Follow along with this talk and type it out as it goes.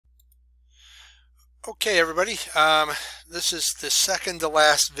Okay, everybody. This is the second to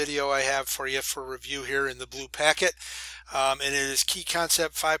last video I have for you for review here in the blue packet, and it is Key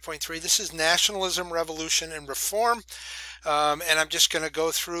Concept 5.3. This is Nationalism, Revolution, and Reform, and I'm just going to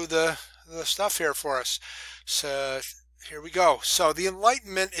go through the stuff here for us. So here we go. So the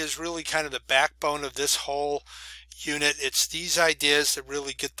Enlightenment is really kind of the backbone of this whole unit. It's these ideas that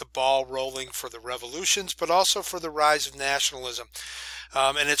really get the ball rolling for the revolutions, but also for the rise of nationalism.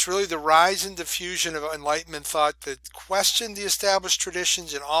 And it's really the rise and diffusion of Enlightenment thought that questioned the established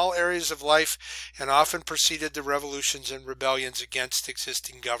traditions in all areas of life and often preceded the revolutions and rebellions against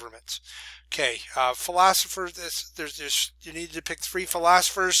existing governments. Okay, philosophers, you need to pick three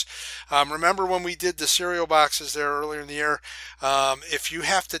philosophers. Remember when we did the cereal boxes there earlier in the year, if you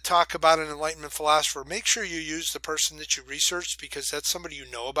have to talk about an Enlightenment philosopher, make sure you use the person that you researched, because that's somebody you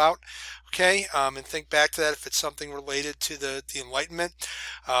know about. Okay, and think back to that if it's something related to the Enlightenment.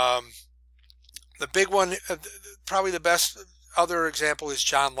 The big one, probably the best other example, is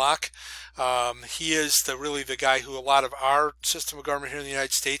John Locke. He is really the guy who a lot of our system of government here in the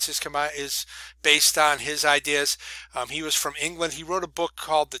United States is based on his ideas. He was from England. He wrote a book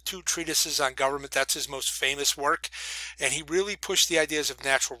called The Two Treatises on Government. That's his most famous work. And he really pushed the ideas of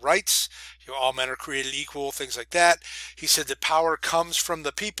natural rights. All men are created equal, things like that. He said that power comes from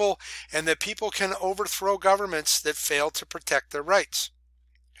the people and that people can overthrow governments that fail to protect their rights.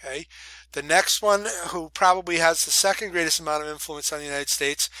 Okay. The next one, who probably has the second greatest amount of influence on the United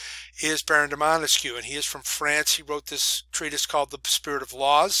States, is Baron de Montesquieu, and he is from France. He wrote this treatise called The Spirit of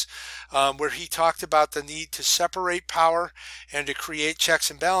Laws, where he talked about the need to separate power and to create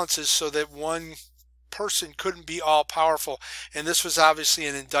checks and balances so that one person couldn't be all powerful. And this was obviously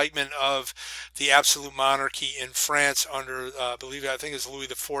an indictment of the absolute monarchy in France under I think it's Louis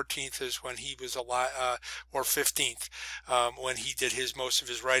XIV is when he was alive, or 15th, when he did most of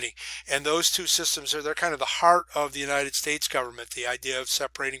his writing. And those two systems they're kind of the heart of the United States government, the idea of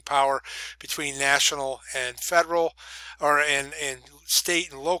separating power between national and federal, and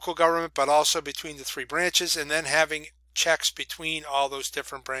state and local government, but also between the three branches, and then having checks between all those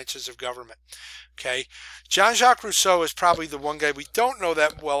different branches of government. Okay, Jean-Jacques Rousseau is probably the one guy we don't know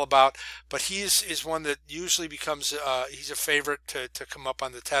that well about, but he is one that usually becomes he's a favorite to come up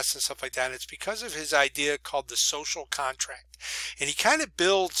on the tests and stuff like that. And it's because of his idea called the social contract, and he kind of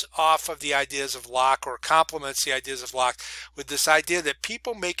builds off of the ideas of Locke, or complements the ideas of Locke, with this idea that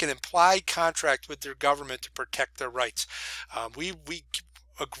people make an implied contract with their government to protect their rights. We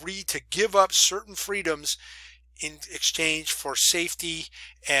agree to give up certain freedoms in exchange for safety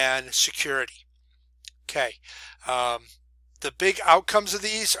and security. Okay, the big outcomes of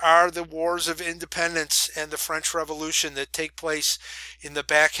these are the wars of independence and the French Revolution that take place in the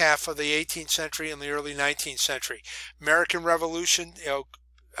back half of the 18th century and the early 19th century. American Revolution,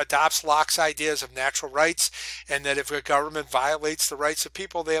 adopts Locke's ideas of natural rights, and that if a government violates the rights of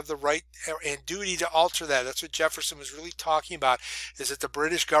people, they have the right and duty to alter that. That's what Jefferson was really talking about, is that the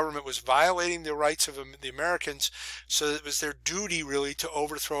British government was violating the rights of the Americans, so it was their duty really to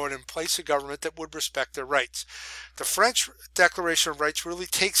overthrow it and place a government that would respect their rights. The French Declaration of Rights really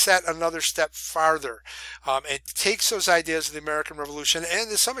takes that another step farther, and takes those ideas of the American Revolution and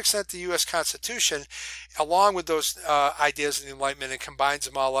to some extent the U.S. Constitution, along with those ideas of the Enlightenment, and combines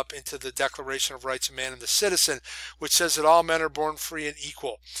them all up into the Declaration of Rights of Man and the Citizen, which says that all men are born free and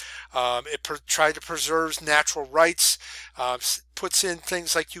equal. It tried to preserve natural rights, puts in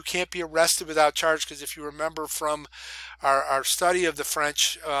things like you can't be arrested without charge, because if you remember from our study of the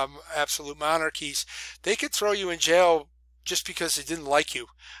French absolute monarchies, they could throw you in jail just because they didn't like you,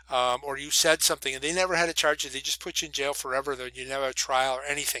 or you said something, and they never had to charge you. They just put you in jail forever. You never had a trial or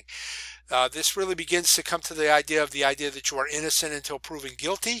anything. This really begins to come to the idea that you are innocent until proven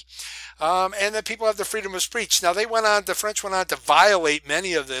guilty, and that people have the freedom of speech. Now, the French went on to violate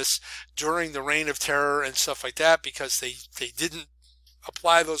many of this during the Reign of Terror and stuff like that, because they didn't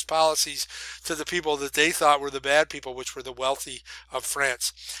apply those policies to the people that they thought were the bad people, which were the wealthy of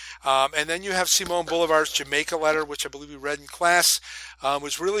France. And then you have Simon Bolivar's Jamaica letter, which I believe we read in class,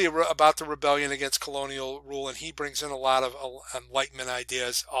 was really about the rebellion against colonial rule, and he brings in a lot of Enlightenment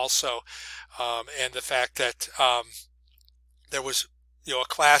ideas also, and the fact that there was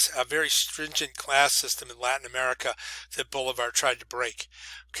a very stringent class system in Latin America that Bolivar tried to break.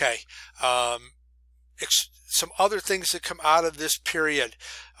 Okay. Some other things that come out of this period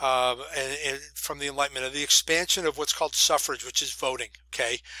and from the Enlightenment are the expansion of what's called suffrage, which is voting.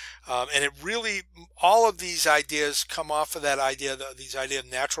 Okay, and it really, all of these ideas come off of that idea, these idea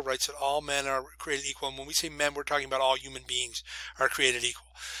of natural rights, that all men are created equal. And when we say men, we're talking about all human beings are created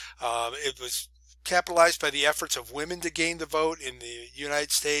equal. It was capitalized by the efforts of women to gain the vote in the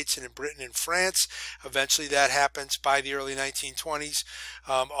United States and in Britain and France. Eventually that happens by the early 1920s.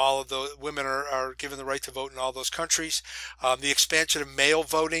 All of the women are given the right to vote in all those countries. The expansion of mail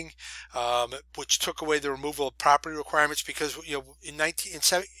voting, which took away the removal of property requirements, because in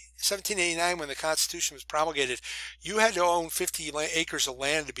 1789, when the Constitution was promulgated, you had to own 50 acres of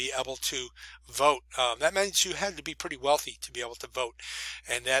land to be able to vote. That means you had to be pretty wealthy to be able to vote,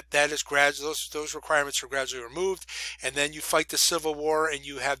 and that is gradual. Those requirements were gradually removed. And then you fight the Civil War, and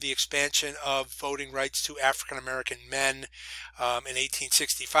you have the expansion of voting rights to African American men. In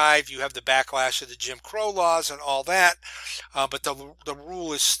 1865, you have the backlash of the Jim Crow laws and all that, but the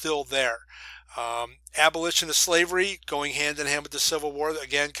rule is still there. Abolition of slavery, going hand in hand with the Civil War,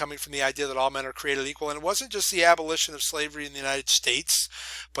 again coming from the idea that all men are created equal. And it wasn't just the abolition of slavery in the United States,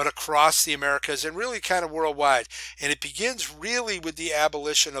 but across the Americas and really kind of worldwide. And it begins really with the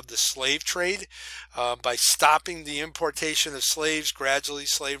abolition of the slave trade. By stopping the importation of slaves, gradually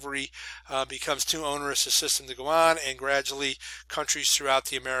slavery becomes too onerous a system to go on, and gradually countries throughout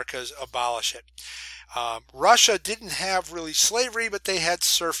the Americas abolish it. Russia didn't have really slavery, but they had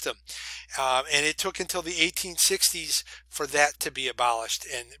serfdom. And it took until the 1860s for that to be abolished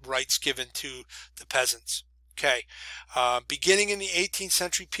and rights given to the peasants. Okay. Beginning in the 18th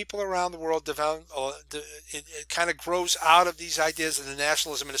century, people around the world developed, it kind of grows out of these ideas of the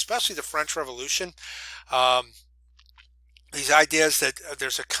nationalism, and especially the French Revolution. These ideas that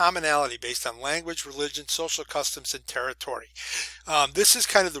there's a commonality based on language, religion, social customs, and territory. This is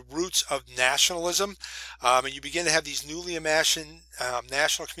kind of the roots of nationalism, and you begin to have these newly imagined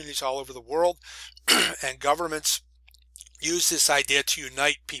national communities all over the world, and governments use this idea to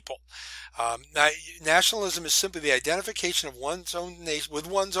unite people. Nationalism is simply the identification of one's own nation with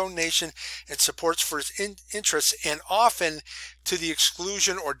one's own nation and supports for its interests, and often to the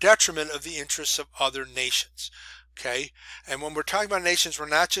exclusion or detriment of the interests of other nations. Okay, and when we're talking about nations, we're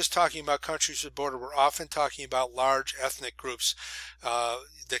not just talking about countries with border. We're often talking about large ethnic groups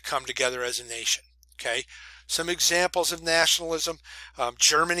that come together as a nation. Okay, some examples of nationalism: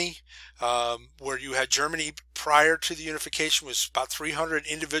 Germany, where you had Germany prior to the unification was about 300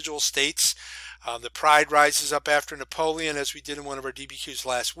 individual states. The pride rises up after Napoleon, as we did in one of our DBQs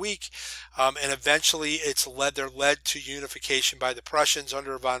last week, and eventually they're led to unification by the Prussians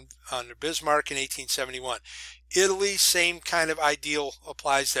under Bismarck in 1871. Italy, same kind of ideal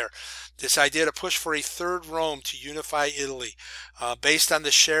applies there. This idea to push for a third Rome to unify Italy, based on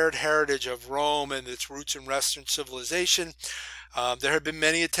the shared heritage of Rome and its roots in Western civilization. There have been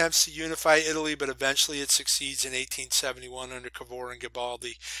many attempts to unify Italy, but eventually it succeeds in 1871 under Cavour and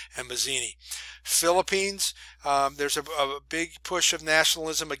Garibaldi and Mazzini. Philippines, there's a big push of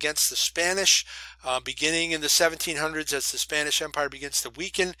nationalism against the Spanish, beginning in the 1700s as the Spanish Empire begins to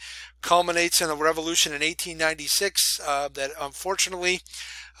weaken, culminates in a revolution in 1896 that unfortunately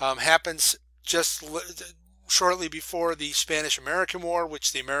happens just shortly before the Spanish-American War,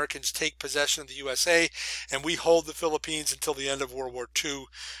 which the Americans take possession of the USA, and we hold the Philippines until the end of World War II,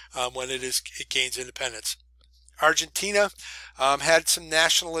 when it gains independence. Argentina had some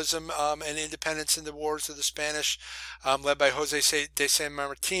nationalism and independence in the wars of the Spanish, led by Jose de San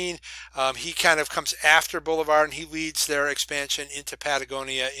Martin. He kind of comes after Bolivar, and he leads their expansion into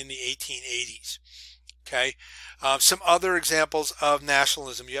Patagonia in the 1880s. Okay, some other examples of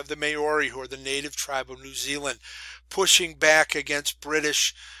nationalism. You have the Maori, who are the native tribe of New Zealand, pushing back against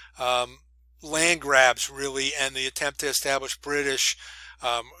British land grabs, really, and the attempt to establish British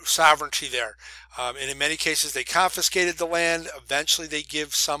sovereignty there. And in many cases, they confiscated the land. Eventually, they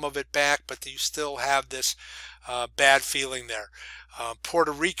give some of it back, but you still have this bad feeling there.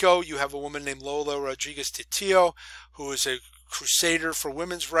 Puerto Rico, you have a woman named Lola Rodriguez de Tio, who is a crusader for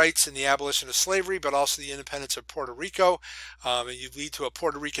women's rights and the abolition of slavery, but also the independence of Puerto Rico. And you lead to a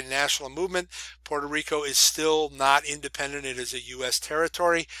Puerto Rican national movement. Puerto Rico is still not independent. It is a U.S.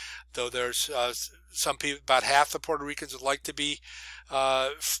 territory, though there's some people, about half the Puerto Ricans would like to be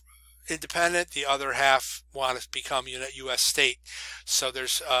independent. The other half want to become a U.S. state. So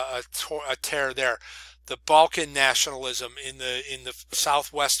there's a tear there. The Balkan nationalism in the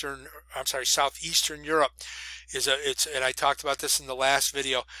southeastern Europe and I talked about this in the last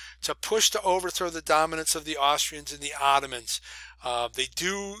video. It's a push to overthrow the dominance of the Austrians and the Ottomans. They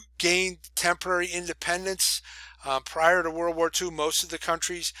do gain temporary independence prior to World War II, most of the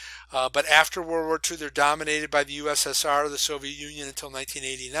countries, but after World War II, they're dominated by the USSR, the Soviet Union, until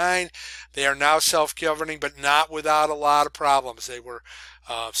 1989. They are now self-governing, but not without a lot of problems. They were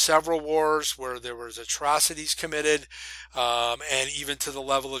several wars where there was atrocities committed, and even to the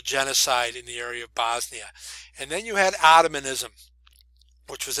level of genocide in the area of Bosnia. And then you had Ottomanism,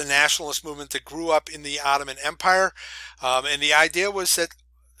 which was a nationalist movement that grew up in the Ottoman Empire. And the idea was that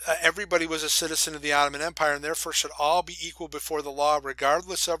everybody was a citizen of the Ottoman Empire and therefore should all be equal before the law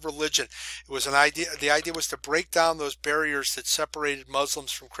regardless of religion. It was an idea, the idea was to break down those barriers that separated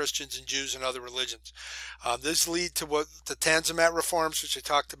Muslims from Christians and Jews and other religions. This lead to what the Tanzimat reforms, which I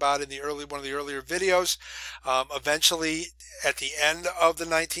talked about in one of the earlier videos. Eventually, at the end of the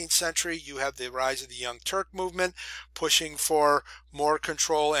 19th century, you have the rise of the Young Turk movement, pushing for more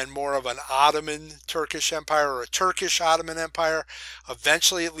control and more of an Ottoman Turkish Empire, or a Turkish Ottoman Empire.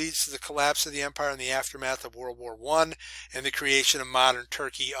 Eventually, it leads to the collapse of the empire in the aftermath of World War I and the creation of modern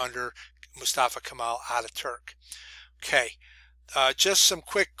Turkey under Mustafa Kemal Ataturk. Okay. Just some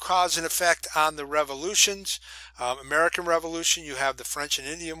quick cause and effect on the revolutions. American Revolution, you have the French and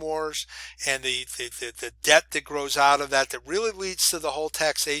Indian Wars and the debt that grows out of that really leads to the whole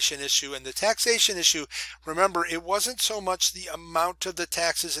taxation issue. And the taxation issue, remember, it wasn't so much the amount of the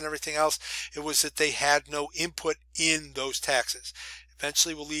taxes and everything else, it was that they had no input in those taxes.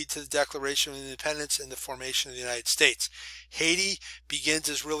 Eventually will lead to the Declaration of Independence and the formation of the United States. Haiti begins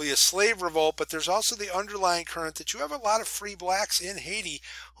as really a slave revolt, but there's also the underlying current that you have a lot of free blacks in Haiti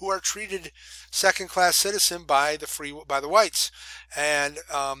who are treated second-class citizen by the whites, and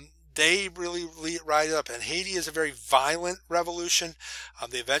they really rise up. And Haiti is a very violent revolution.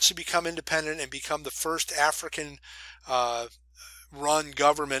 They eventually become independent and become the first African run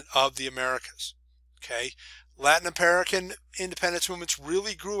government of the Americas. Okay. Latin American independence movements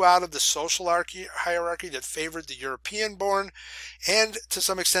really grew out of the social hierarchy that favored the European-born and, to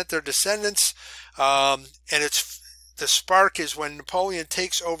some extent, their descendants. And the spark is when Napoleon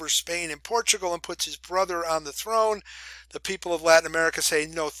takes over Spain and Portugal and puts his brother on the throne. The people of Latin America say,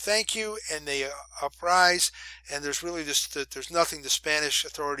 no, thank you, and they uprise, and there's really there's nothing the Spanish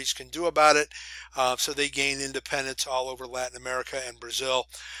authorities can do about it, so they gain independence all over Latin America and Brazil.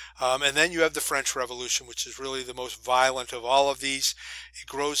 And then you have the French Revolution, which is really the most violent of all of these. It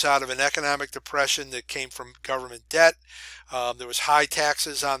grows out of an economic depression that came from government debt. There was high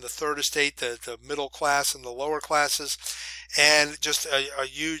taxes on the third estate, the middle class and the lower classes, and just a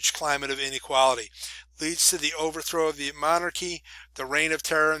huge climate of inequality. Leads to the overthrow of the monarchy, the reign of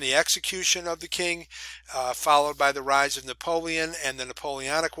terror, and the execution of the king, followed by the rise of Napoleon and the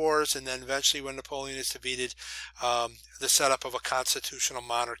Napoleonic Wars, and then eventually, when Napoleon is defeated, the setup of a constitutional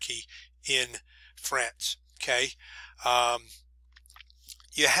monarchy in France. Okay,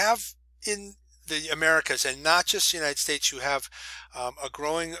 you have in the Americas, and not just the United States, you have a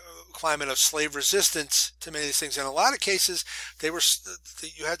growing climate of slave resistance to many of these things. In a lot of cases,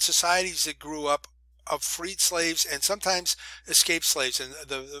 you had societies that grew up of freed slaves and sometimes escaped slaves, and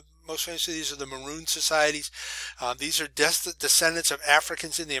the most famous of these are the Maroon Societies. These are descendants of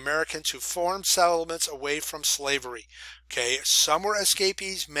Africans in the Americas who formed settlements away from slavery. Okay, some were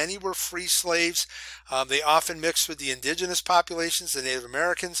escapees, many were free slaves. They often mixed with the indigenous populations, the Native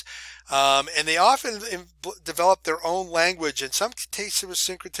Americans, and they often developed their own language. In some cases, there was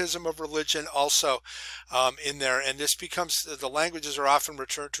syncretism of religion also in there, and this becomes, the languages are often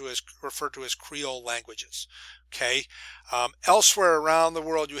referred to as Creole languages. Okay, elsewhere around the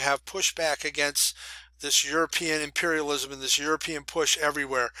world, you have pushback against this European imperialism and this European push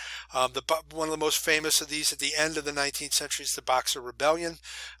everywhere. One of the most famous of these at the end of the 19th century is the Boxer Rebellion,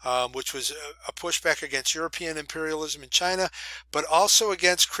 which was a pushback against European imperialism in China, but also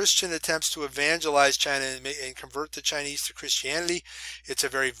against Christian attempts to evangelize China and convert the Chinese to Christianity. It's a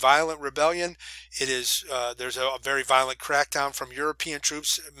very violent rebellion. There's a very violent crackdown from European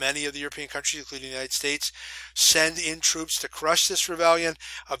troops. Many of the European countries, including the United States, send in troops to crush this rebellion.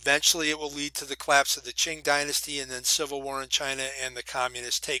 Eventually, it will lead to the collapse of the Qing dynasty and then civil war in China and the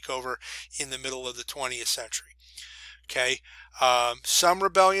communist takeover in the middle of the 20th century. Okay, some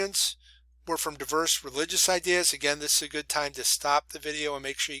rebellions were from diverse religious ideas. Again, this is a good time to stop the video and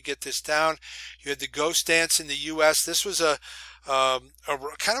make sure you get this down. You had the ghost dance in the U.S. This was a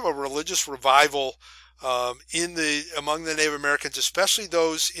kind of a religious revival among the Native Americans, especially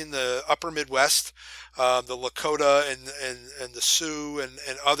those in the upper Midwest, the Lakota and the Sioux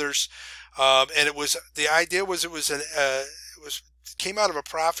and others. And the idea was it came out of a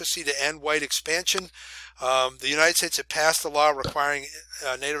prophecy to end white expansion. The United States had passed a law requiring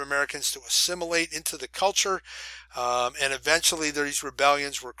Native Americans to assimilate into the culture, and eventually these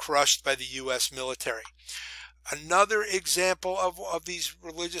rebellions were crushed by the U.S. military. Another example of these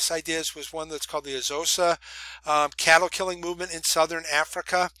religious ideas was one that's called the Xhosa cattle killing movement in southern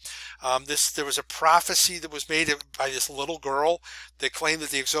Africa. There was a prophecy that was made by this little girl that claimed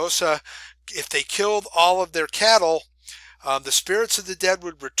that the Xhosa, if they killed all of their cattle, The spirits of the dead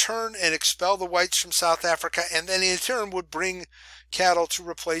would return and expel the whites from South Africa, and then in turn would bring cattle to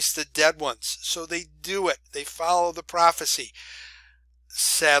replace the dead ones. So they do it. They follow the prophecy.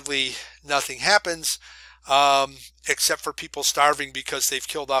 Sadly, nothing happens, except for people starving because they've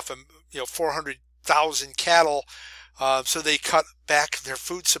killed off 400,000 cattle. So they cut back their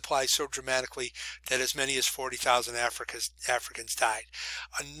food supply so dramatically that as many as 40,000 Africans died.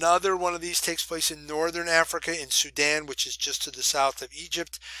 Another one of these takes place in northern Africa, in Sudan, which is just to the south of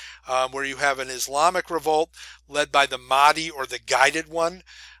Egypt, where you have an Islamic revolt led by the Mahdi, or the Guided One.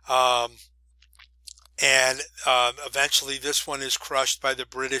 Eventually this one is crushed by the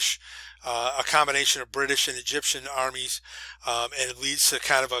British, a combination of British and Egyptian armies, and it leads to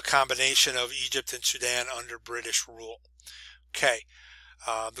kind of a combination of Egypt and Sudan under British rule. Okay.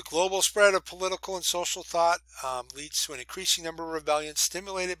 The global spread of political and social thought leads to an increasing number of rebellions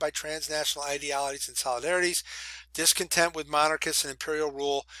stimulated by transnational ideologies and solidarities. Discontent with monarchist and imperial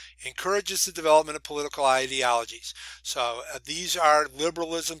rule encourages the development of political ideologies. So these are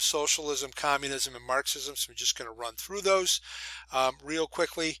liberalism, socialism, communism, and Marxism. So I'm just going to run through those real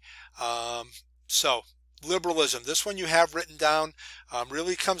quickly. So liberalism, this one you have written down,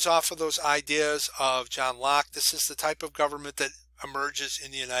 really comes off of those ideas of John Locke. This is the type of government that emerges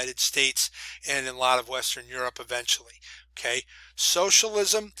in the United States and in a lot of Western Europe eventually. Okay,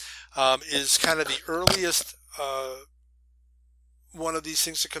 socialism is kind of the earliest one of these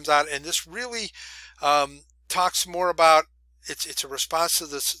things that comes out, and this really talks more about it's a response to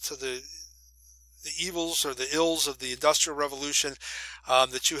the evils or the ills of the Industrial Revolution,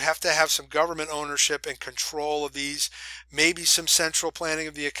 that you have to have some government ownership and control of these, maybe some central planning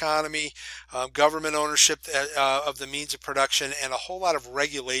of the economy, government ownership of the means of production, and a whole lot of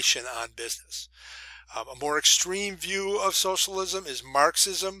regulation on business. A more extreme view of socialism is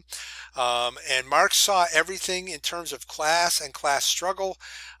Marxism, and Marx saw everything in terms of class and class struggle,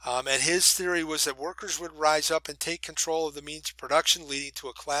 and his theory was that workers would rise up and take control of the means of production, leading to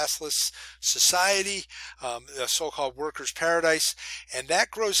a classless society, the so-called workers' paradise, and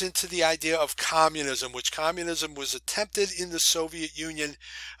that grows into the idea of communism, which communism was attempted in the Soviet Union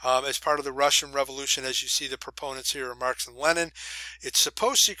as part of the Russian Revolution. As you see, the proponents here are Marx and Lenin. It's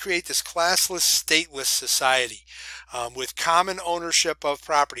supposed to create this classless, stateless society with common ownership of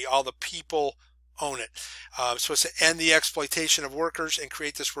property. All the people own it. It's supposed to end the exploitation of workers and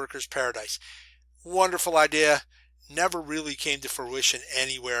create this workers' paradise. Wonderful idea. Never really came to fruition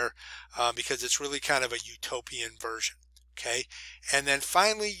anywhere because it's really kind of a utopian version. Okay, and then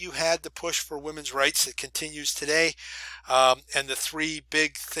finally you had the push for women's rights that continues today, and the three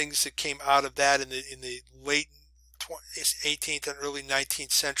big things that came out of that in the late 18th and early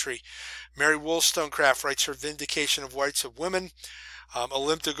 19th century. Mary Wollstonecraft writes her Vindication of Rights of Women.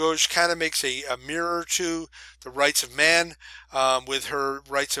 Olympe de Gouges kind of makes a mirror to the rights of man with her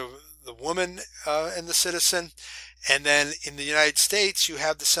rights of the woman and the citizen. And then in the United States, you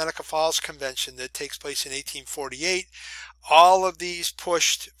have the Seneca Falls Convention that takes place in 1848. All of these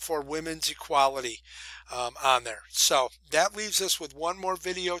pushed for women's equality on there. So that leaves us with one more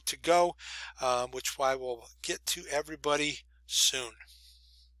video to go, which I will get to everybody soon.